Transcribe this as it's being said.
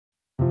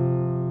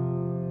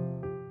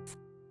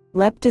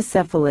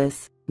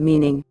Leptocephalus,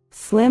 meaning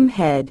slim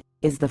head,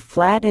 is the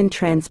flat and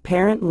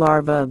transparent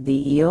larva of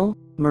the eel,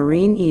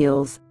 marine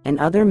eels, and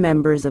other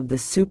members of the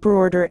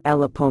superorder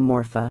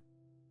Elipomorpha.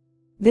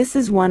 This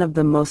is one of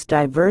the most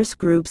diverse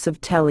groups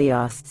of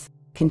teleosts,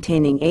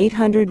 containing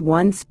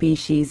 801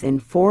 species in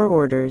 4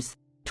 orders,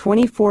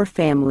 24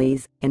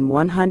 families, and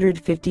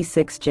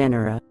 156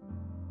 genera.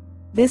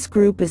 This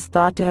group is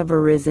thought to have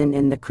arisen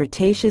in the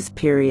Cretaceous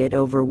period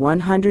over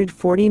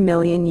 140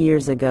 million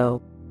years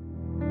ago.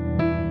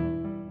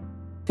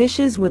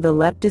 Fishes with a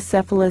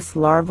Leptocephalus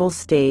larval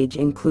stage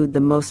include the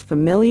most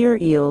familiar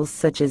eels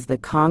such as the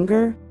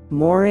conger,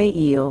 moray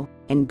eel,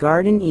 and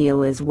garden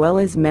eel, as well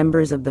as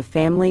members of the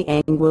family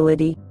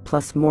Anguillidae,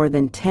 plus more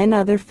than 10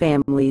 other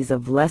families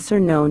of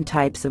lesser-known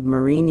types of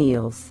marine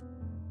eels.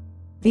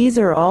 These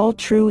are all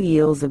true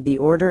eels of the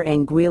order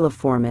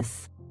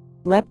Anguilliformis.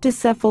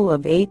 Leptocephal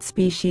of 8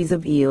 species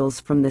of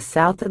eels from the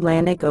South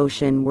Atlantic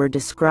Ocean were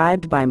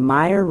described by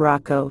Meyer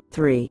Rocco.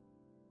 3.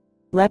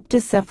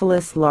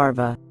 Leptocephalus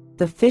larva.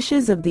 The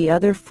fishes of the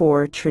other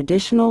 4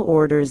 traditional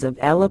orders of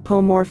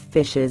elipomorph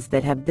fishes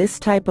that have this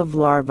type of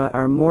larva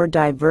are more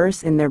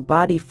diverse in their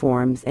body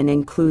forms and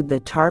include the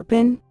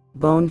tarpon,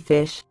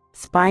 bonefish,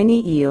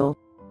 spiny eel,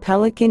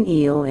 pelican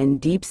eel,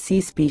 and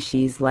deep-sea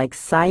species like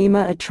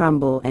Syema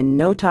atrumbal and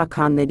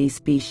Notoconchidae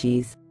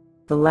species,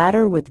 the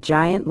latter with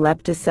giant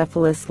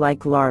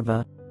Leptocephalus-like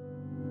larvae.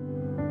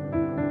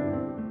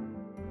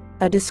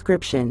 A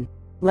description.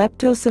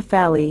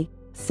 Leptocephali,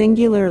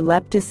 singular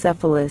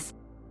Leptocephalus,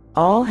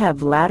 all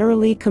have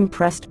laterally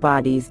compressed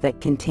bodies that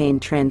contain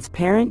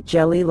transparent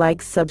jelly-like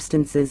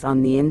substances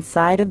on the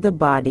inside of the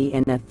body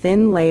and a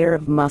thin layer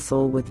of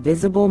muscle with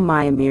visible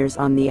myomeres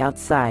on the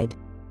outside.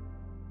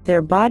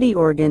 Their body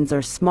organs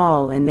are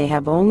small and they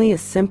have only a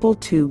simple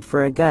tube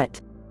for a gut.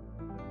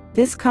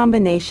 This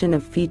combination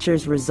of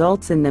features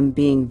results in them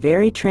being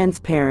very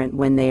transparent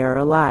when they are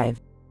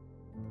alive.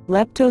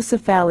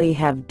 Leptocephali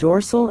have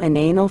dorsal and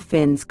anal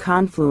fins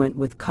confluent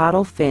with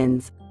caudal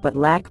fins, but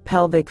lack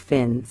pelvic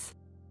fins.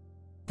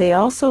 They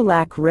also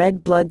lack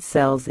red blood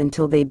cells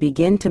until they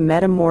begin to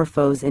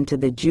metamorphose into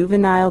the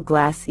juvenile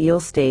glass eel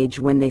stage,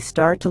 when they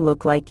start to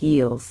look like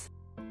eels.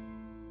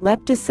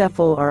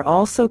 Leptocephal are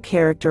also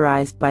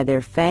characterized by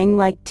their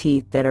fang-like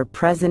teeth that are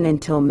present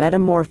until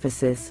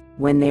metamorphosis,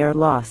 when they are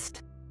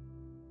lost.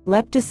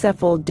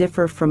 Leptocephal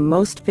differ from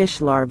most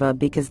fish larvae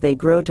because they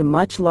grow to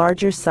much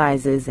larger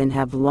sizes and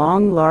have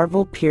long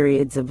larval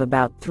periods of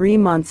about 3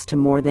 months to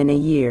more than a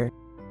year.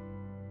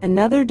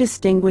 Another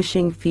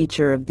distinguishing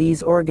feature of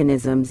these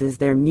organisms is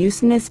their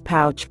mucinous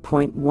pouch.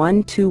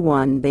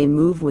 121. They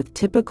move with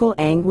typical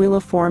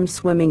anguilliform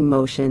swimming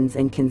motions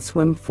and can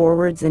swim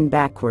forwards and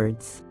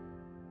backwards.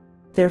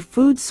 Their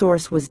food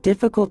source was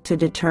difficult to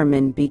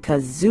determine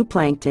because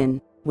zooplankton,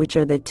 which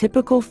are the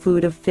typical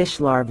food of fish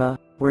larvae,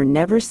 were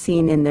never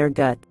seen in their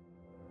gut.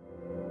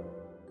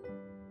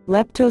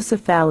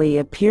 Leptocephali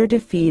appear to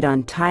feed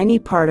on tiny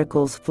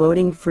particles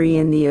floating free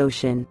in the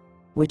ocean,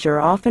 which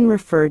are often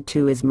referred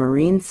to as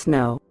marine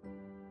snow.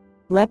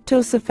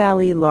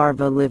 Leptocephali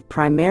larvae live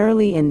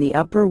primarily in the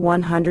upper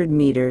 100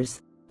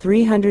 meters,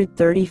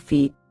 330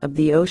 feet, of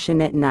the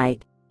ocean at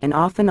night, and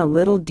often a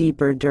little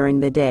deeper during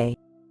the day.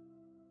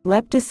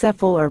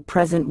 Leptocephal are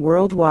present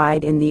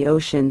worldwide in the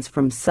oceans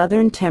from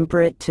southern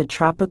temperate to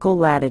tropical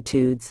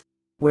latitudes,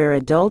 where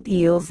adult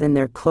eels and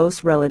their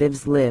close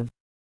relatives live.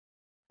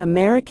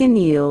 American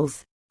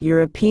eels,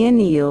 European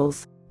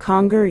eels,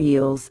 conger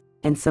eels,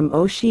 and some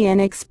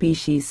oceanic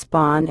species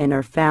spawn and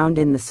are found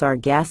in the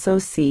Sargasso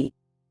Sea.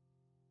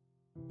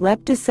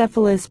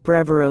 Leptocephalus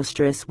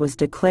brevirostris was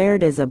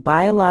declared as a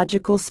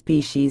biological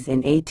species in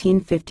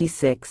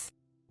 1856,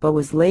 but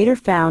was later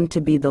found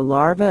to be the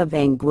larva of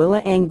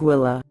Anguilla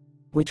anguilla,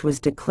 which was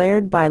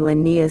declared by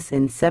Linnaeus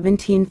in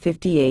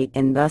 1758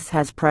 and thus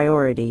has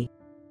priority.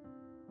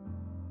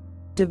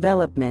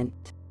 Development.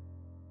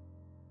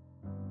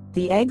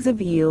 The eggs of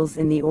eels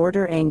in the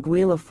order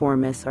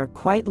Anguilliformis are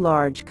quite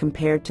large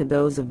compared to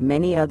those of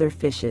many other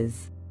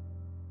fishes.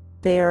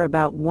 They are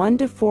about 1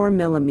 to 4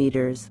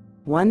 millimeters,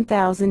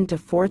 1,000 to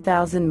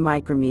 4,000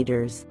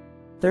 micrometers,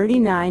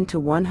 39 to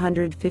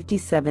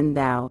 157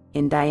 thou,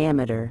 in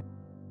diameter.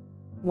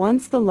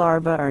 Once the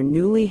larvae are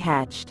newly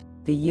hatched,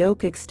 the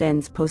yolk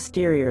extends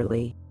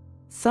posteriorly.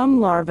 Some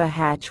larvae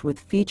hatch with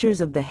features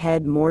of the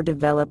head more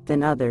developed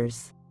than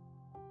others.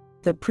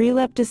 The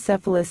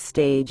preleptocephalus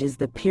stage is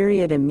the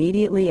period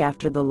immediately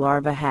after the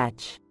larvae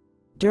hatch.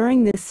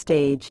 During this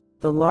stage,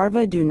 the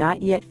larvae do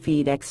not yet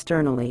feed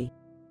externally.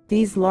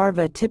 These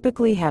larvae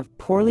typically have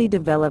poorly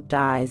developed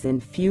eyes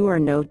and few or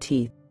no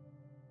teeth.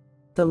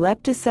 The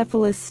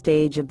leptocephalus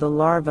stage of the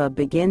larva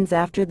begins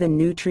after the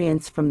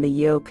nutrients from the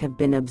yolk have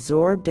been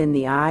absorbed and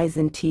the eyes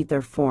and teeth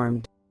are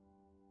formed.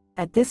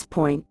 At this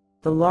point,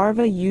 the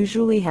larvae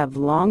usually have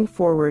long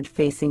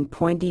forward-facing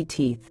pointy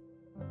teeth.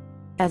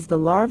 As the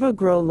larvae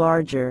grow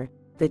larger,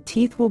 the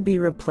teeth will be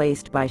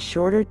replaced by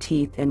shorter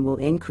teeth and will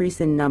increase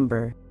in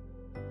number.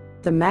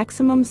 The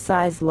maximum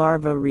size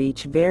larvae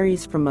reach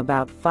varies from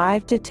about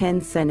 5 to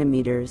 10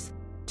 centimeters,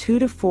 2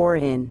 to 4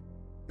 in,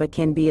 but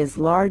can be as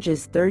large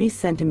as 30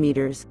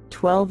 centimeters,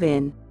 12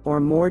 in, or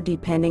more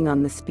depending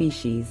on the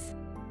species.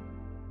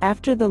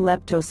 After the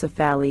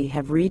Leptocephali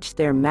have reached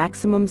their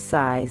maximum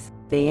size,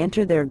 they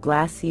enter their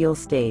glacial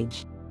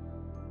stage.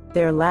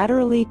 Their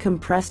laterally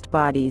compressed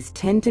bodies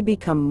tend to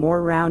become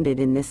more rounded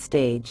in this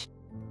stage.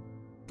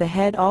 The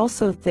head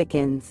also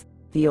thickens,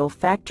 the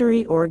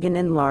olfactory organ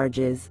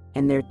enlarges,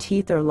 and their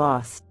teeth are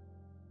lost.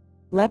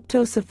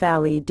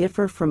 Leptocephali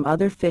differ from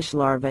other fish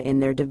larvae in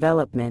their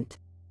development.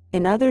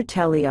 In other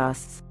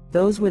teleosts,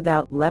 those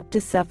without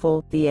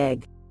leptocephal, the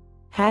egg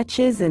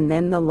hatches and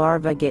then the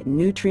larva get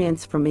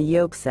nutrients from a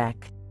yolk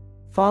sac.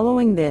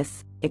 Following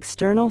this,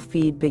 external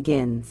feed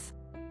begins.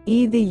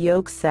 The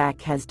yolk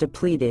sac has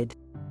depleted.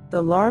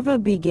 The larvae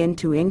begin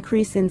to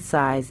increase in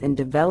size and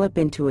develop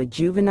into a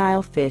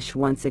juvenile fish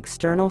once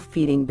external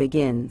feeding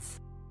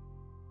begins.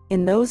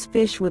 In those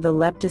fish with a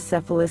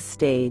leptocephalus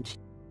stage,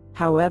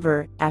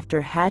 however,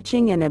 after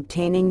hatching and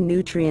obtaining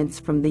nutrients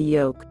from the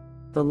yolk,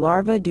 the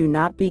larvae do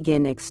not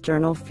begin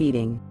external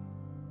feeding.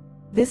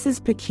 This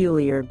is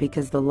peculiar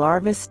because the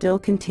larvae still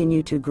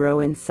continue to grow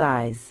in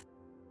size.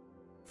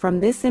 From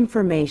this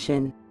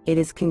information, it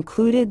is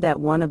concluded that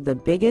one of the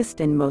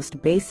biggest and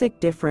most basic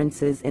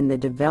differences in the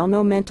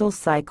developmental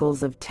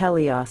cycles of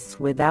teleosts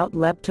without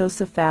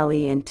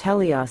leptocephali and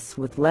teleosts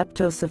with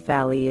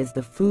leptocephali is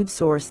the food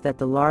source that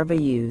the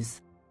larvae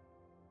use.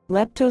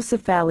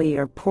 Leptocephali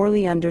are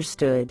poorly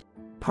understood,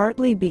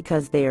 partly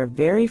because they are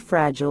very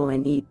fragile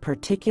and eat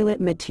particulate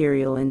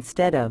material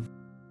instead of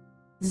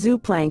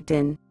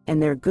zooplankton,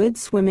 and their good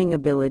swimming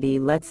ability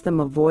lets them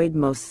avoid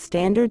most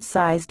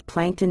standard-sized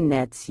plankton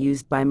nets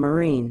used by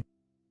marine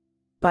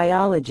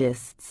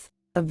biologists.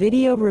 A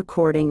video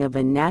recording of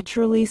a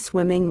naturally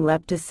swimming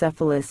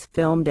Leptocephalus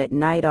filmed at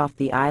night off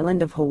the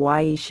island of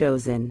Hawaii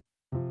shows an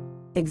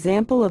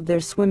example of their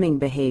swimming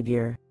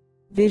behavior.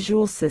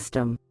 Visual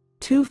system.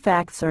 Two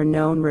facts are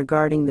known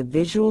regarding the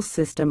visual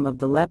system of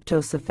the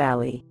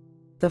Leptocephali.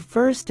 The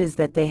first is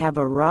that they have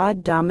a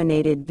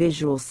rod-dominated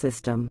visual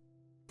system.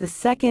 The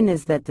second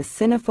is that the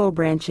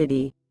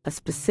Cynophobranchidae, a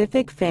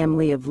specific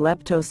family of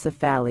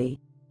Leptocephali,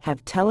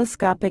 have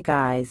telescopic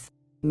eyes,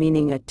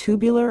 meaning a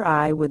tubular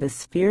eye with a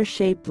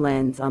sphere-shaped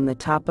lens on the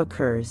top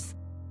occurs.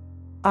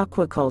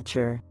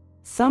 Aquaculture.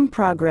 Some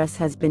progress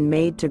has been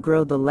made to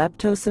grow the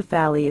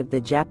Leptocephali of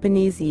the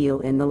Japanese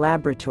eel in the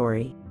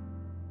laboratory.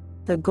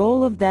 The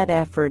goal of that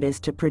effort is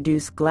to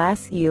produce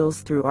glass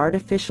eels through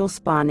artificial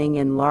spawning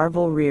and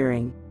larval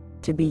rearing,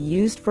 to be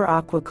used for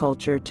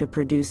aquaculture to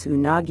produce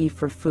unagi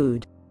for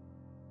food.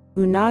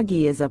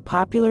 Unagi is a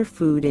popular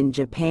food in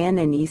Japan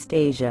and East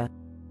Asia.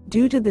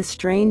 Due to the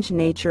strange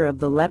nature of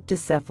the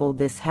leptocephal,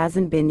 this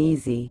hasn't been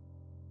easy.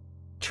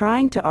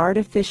 Trying to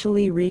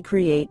artificially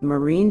recreate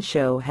marine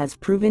show has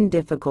proven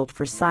difficult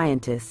for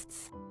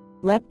scientists.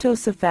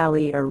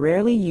 Leptocephali are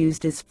rarely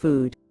used as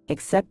food,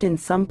 except in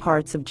some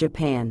parts of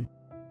Japan.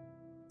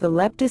 The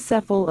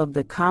leptocephal of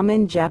the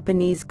common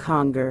Japanese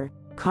conger,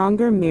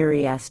 Conger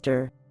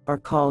myriaster, are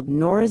called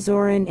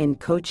norozoran in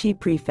Kochi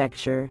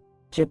Prefecture,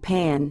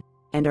 Japan,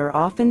 and are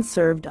often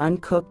served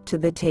uncooked to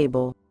the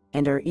table,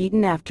 and are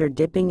eaten after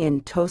dipping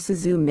in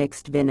tosazu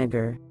mixed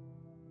vinegar.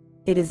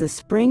 It is a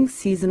spring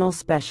seasonal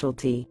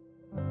specialty.